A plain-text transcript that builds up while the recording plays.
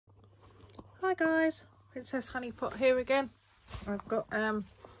Hi guys, Princess Honeypot here again. I've got a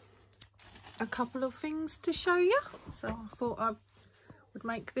couple of things to show you, so I thought I would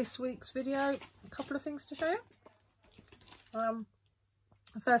make this week's video a couple of things to show you. The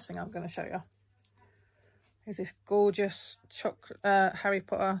first thing I'm going to show you is this gorgeous Harry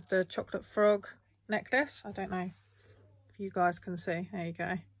Potter the chocolate frog necklace. I don't know if you guys can see, there you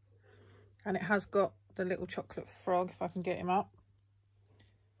go, and it has got the little chocolate frog, if I can get him up.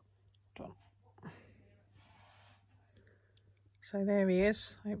 So there he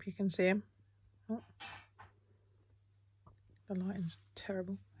is. I hope you can see him. Oh. The lighting's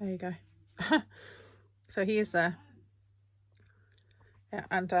terrible. There you go. So he is there. Yeah,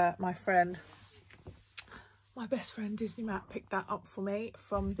 and my best friend Disney Matt picked that up for me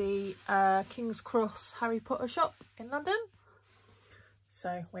from the King's Cross Harry Potter shop in London.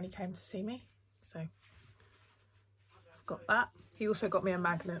 So when he came to see me, so I've got that. He also got me a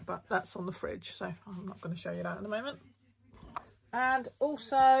magnet, but that's on the fridge, so I'm not going to show you that at the moment. And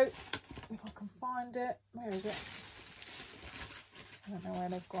also, if I can find it, where is it? I don't know where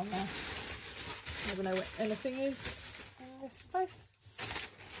they've gone now. Never know where anything is in this place.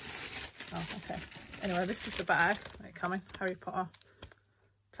 Oh, okay. Anyway, this is the bag. They're coming. Harry Potter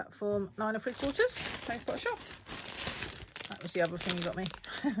platform 9 3/4. Harry Potter shop. That was the other thing you got me.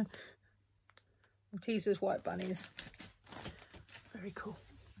 Maltesers, white bunnies. Very cool.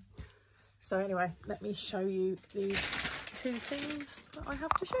 So anyway, let me show you these two things that I have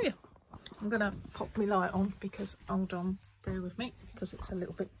to show you. I'm gonna pop my light on because, hold on, bear with me, because it's a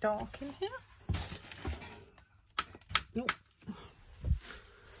little bit dark in here. Oh.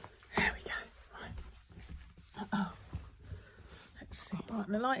 There we go. Right. Uh-oh. Let's see. Right,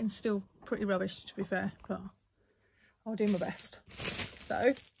 the lighting's still pretty rubbish, to be fair, but I'll do my best. So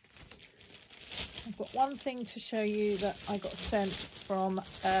I've got one thing to show you that I got sent from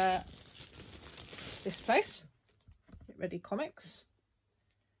this place, Get Ready Comics.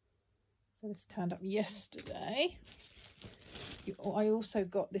 So this turned up yesterday. I also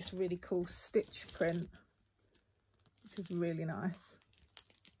got this really cool stitch print, which is really nice.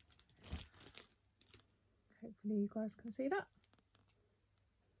 Hopefully you guys can see that.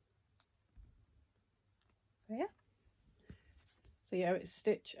 So yeah, it's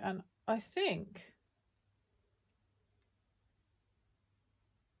stitch, and I think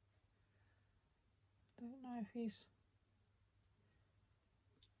don't know if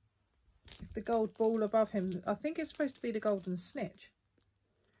the gold ball above him, I think it's supposed to be the golden snitch.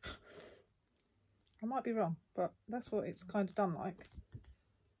 I might be wrong, but that's what it's kind of done like.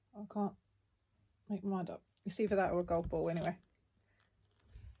 I can't make my mind up. It's either that or a gold ball anyway.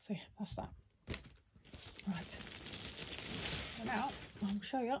 So yeah, that's that. Right. So now I'll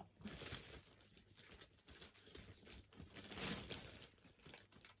show you.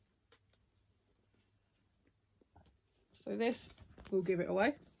 So this will give it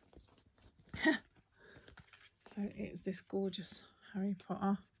away. So it's this gorgeous Harry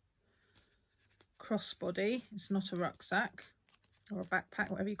Potter crossbody. It's not a rucksack or a backpack,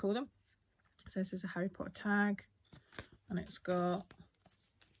 whatever you call them. So this is a Harry Potter tag, and it's got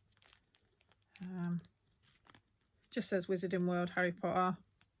just says Wizarding World Harry Potter.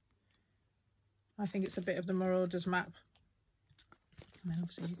 I think it's a bit of the Marauders map, and then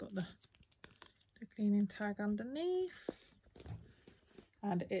obviously you've got the cleaning tag underneath.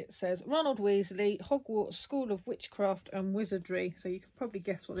 And it says Ronald Weasley, Hogwarts School of Witchcraft and Wizardry. So you can probably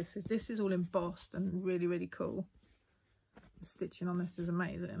guess what this is. This is all embossed and really, really cool. The stitching on this is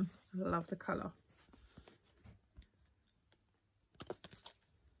amazing. I love the colour.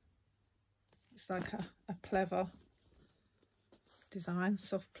 It's like a pleather design,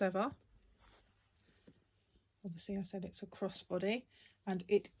 soft pleather. Obviously I said it's a crossbody, and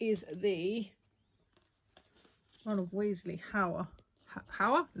it is the Ronald Weasley Howler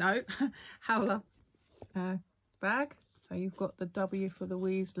bag. So you've got the W for the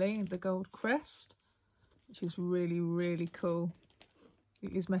Weasley and the gold crest, which is really, really cool.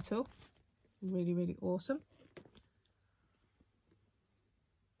 It is metal, really, really awesome.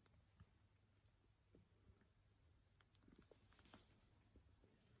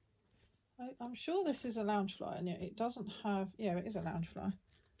 I'm sure this is a Loungefly, and it doesn't have, yeah, it is a Loungefly,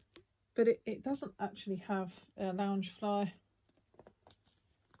 but it doesn't actually have a Loungefly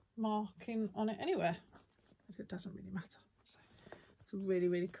marking on it anywhere, but it doesn't really matter. So it's really,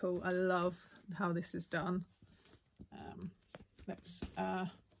 really cool. I love how this is done.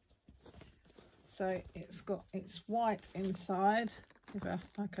 So it's white inside with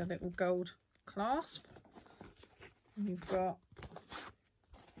like a little gold clasp, and you've got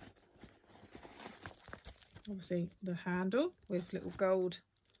obviously the handle with little gold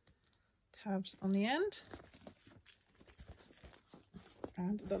tabs on the end,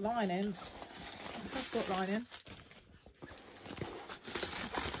 and the lining, it has got lining.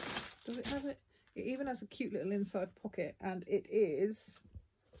 Does it have it? It even has a cute little inside pocket, and it is,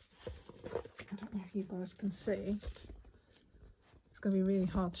 I don't know if you guys can see, it's going to be really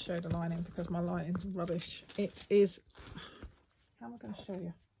hard to show the lining because my lighting's rubbish. It is, how am I going to show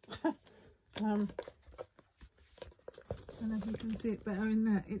you? I don't know if you can see it better in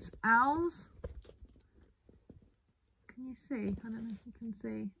there. It's owls. Can you see? I don't know if you can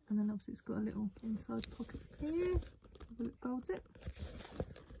see. And then obviously it's got a little inside pocket here with a little gold zip.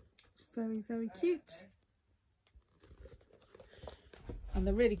 It's very, very cute. And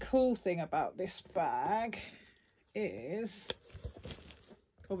the really cool thing about this bag is,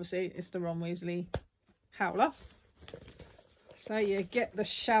 obviously it's the Ron Weasley howler. So you get the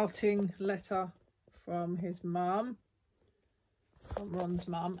shouting letter from his mum, from Ron's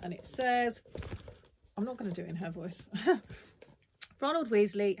mum, and it says, I'm not going to do it in her voice. Ronald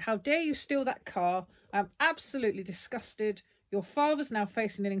Weasley, how dare you steal that car? I'm absolutely disgusted. Your father's now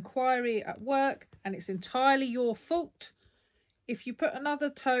facing an inquiry at work and it's entirely your fault. If you put another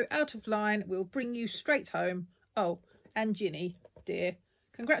toe out of line, we'll bring you straight home. Oh, and Ginny, dear,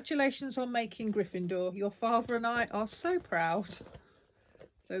 congratulations on making Gryffindor. Your father and I are so proud.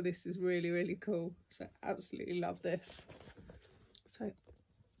 So this is really, really cool. So absolutely love this.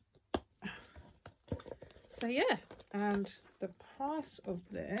 So yeah, and the price of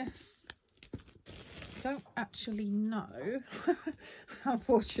this, I don't actually know,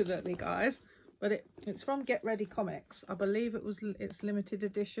 unfortunately, guys, but it's from Get Ready Comics. I believe it's limited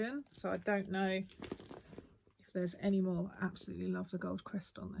edition, so I don't know if there's any more. I absolutely love the gold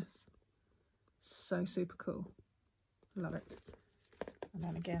crest on this. So super cool. Love it. And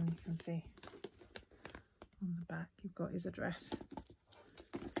then again, you can see on the back you've got his address.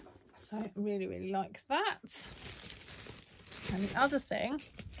 So I really, really like that. And the other thing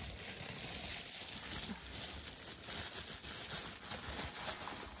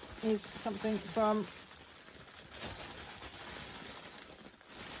is something from,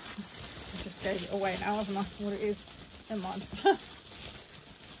 I just gave it away now, haven't I? What it is. Never mind.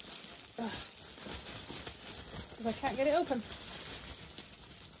 Because I can't get it open.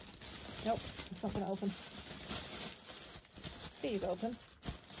 Nope, it's not going to open. Please open.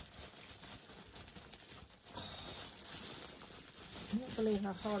 I can't believe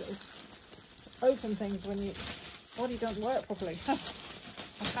how hard it is to open things when your body doesn't work properly.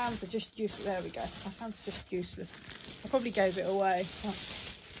 My hands are just useless. There we go. My hands are just useless. I probably gave it away. Oh.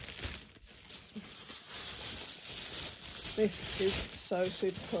 This is so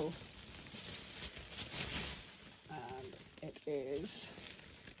super cool. And it is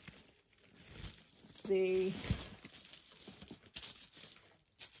the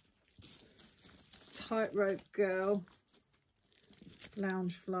Tightrope Girl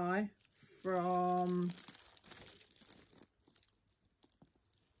Loungefly from,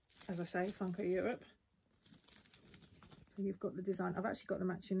 as I say, Funko Europe. So you've got the design. I've actually got the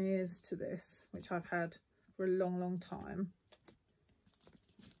matching ears to this, which I've had for a long, long time.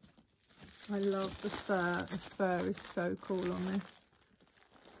 I love the fur. The fur is so cool on this.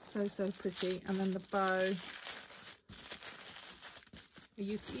 So, so pretty. And then the bow.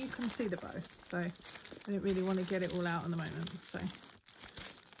 You can see the bow. So I don't really want to get it all out at the moment. So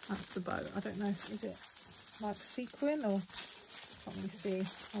that's the bow. I don't know, is it like sequin or, can't really see.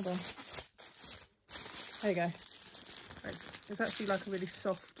 Hold on. There you go. Right. It's actually like a really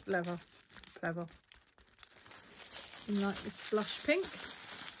soft leather. Clever. In like this blush pink.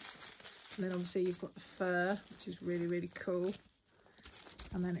 And then obviously you've got the fur, which is really, really cool.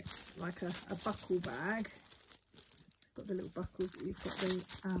 And then it's like a buckle bag. You've got the little buckles. You've got the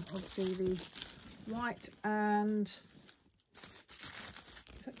obviously the white and,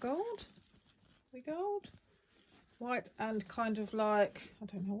 is that gold? The gold? White and kind of like, I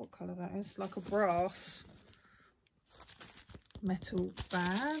don't know what colour that is, like a brass metal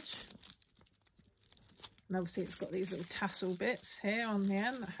badge. And obviously it's got these little tassel bits here on the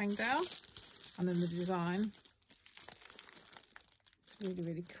end that hang down. And then the design. It's really,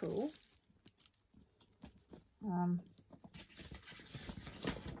 really cool.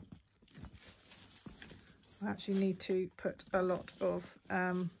 I actually need to put a lot of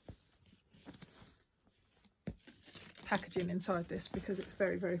packaging inside this because it's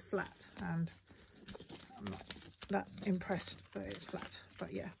very, very flat, and I'm not that impressed that it's flat.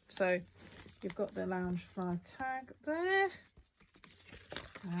 But yeah, so you've got the Loungefly tag there,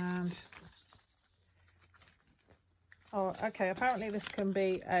 and oh, okay, apparently this can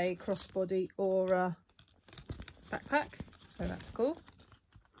be a crossbody or a backpack, so that's cool.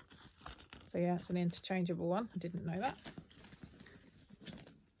 So yeah, it's an interchangeable one. I didn't know that.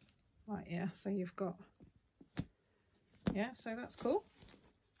 Right, yeah, so you've got, yeah, so that's cool.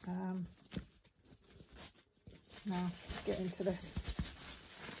 Now get into this.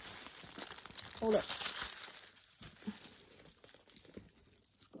 Oh look,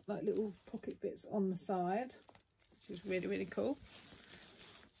 it's got like little pocket bits on the side, which is really, really cool.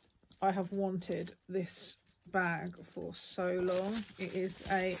 I have wanted this bag for so long. It is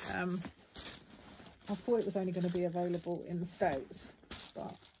a I thought it was only going to be available in the States,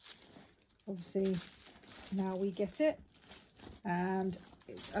 but obviously now we get it. And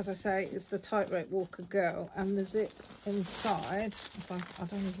it's, as I say, it's the Tightrope Walker Girl, and the zip inside, I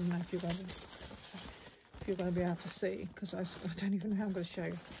don't even know if you're going to be able to see, because I don't even know how I'm going to show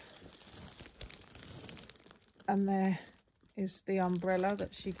you. And there is the umbrella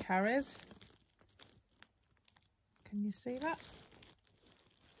that she carries. Can you see that?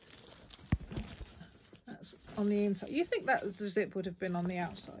 That's on the inside. You think that the zip would have been on the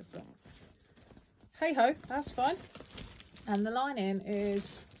outside, but hey ho, that's fine. And the lining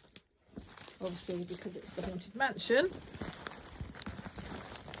is, obviously because it's the Haunted Mansion,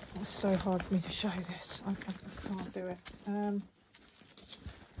 it's so hard for me to show this. I can't do it.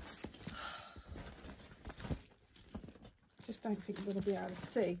 Just don't think you're going to be able to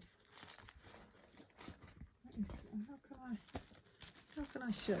see. How can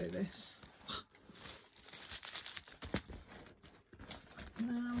I show this?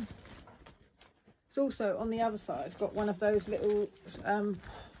 It's also on the other side got one of those little oh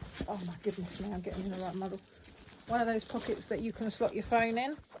my goodness me, I'm getting in the right muddle. One of those pockets that you can slot your phone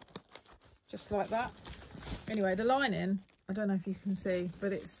in, just like that. Anyway, the lining, I don't know if you can see,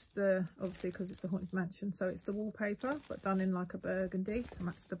 but it's the, obviously because it's the Haunted Mansion, so it's the wallpaper but done in like a burgundy to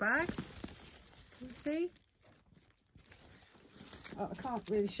match the bag. Can you see? Oh, I can't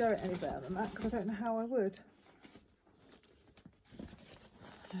really show it any better than that because I don't know how I would.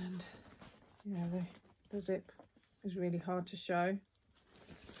 And yeah, the zip is really hard to show.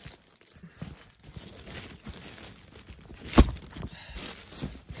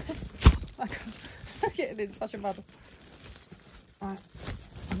 I'm getting in such a muddle. Right,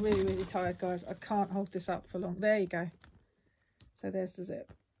 I'm really, really tired, guys. I can't hold this up for long. There you go. So there's the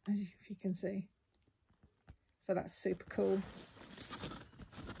zip, if you can see. So that's super cool.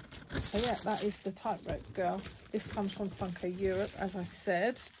 So yeah, that is the Tightrope Girl. This comes from Funko Europe, as I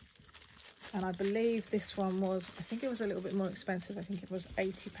said. And I believe this one was, I think it was a little bit more expensive. I think it was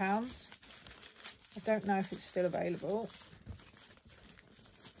 £80. I don't know if it's still available.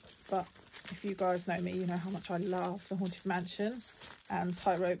 But if you guys know me, you know how much I love the Haunted Mansion. And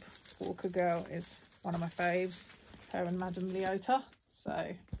Tightrope Walker Girl is one of my faves. Her and Madame Leota.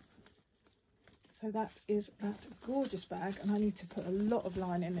 So that is that gorgeous bag. And I need to put a lot of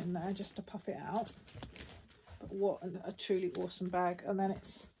lining in there just to puff it out. But what a truly awesome bag. And then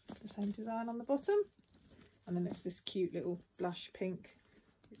it's the same design on the bottom, and then it's this cute little blush pink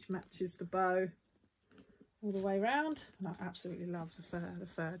which matches the bow all the way around, and I absolutely love the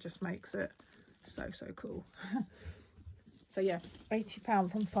fur just makes it so cool. So yeah,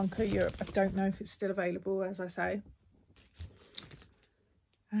 £80 from Funko Europe. I don't know if it's still available, as I say.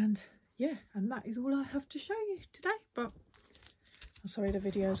 And yeah, and that is all I have to show you today. But I'm sorry the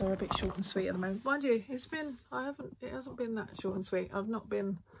videos are a bit short and sweet at the moment. Mind you, it hasn't been that short and sweet. I've not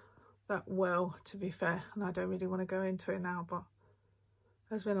been that well, to be fair, and I don't really want to go into it now, but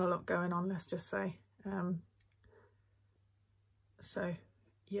there's been a lot going on, let's just say. So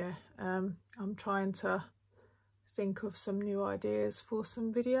yeah, I'm trying to think of some new ideas for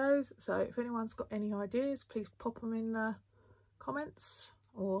some videos. So if anyone's got any ideas, please pop them in the comments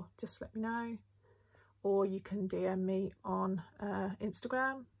or just let me know, or you can DM me on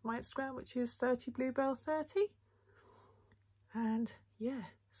Instagram, my Instagram, which is 30bluebell30. And yeah,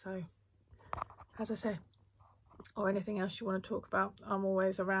 so as I say, or anything else you want to talk about, I'm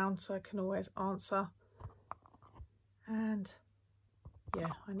always around, so I can always answer. And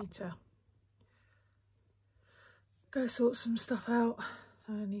yeah, I need to go sort some stuff out.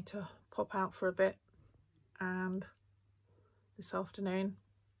 I need to pop out for a bit, and this afternoon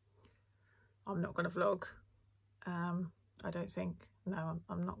I'm not going to vlog. I don't think, no,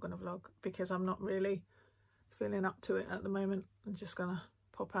 I'm not going to vlog because I'm not really feeling up to it at the moment. I'm just going to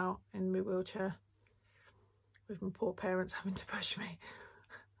pop out in my wheelchair with my poor parents having to push me.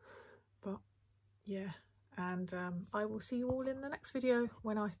 But yeah, and I will see you all in the next video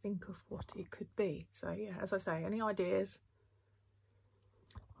when I think of what it could be. So yeah, as I say, any ideas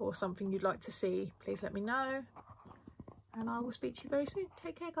or something you'd like to see, please let me know, and I will speak to you very soon.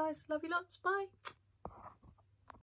 Take care, guys. Love you lots. Bye.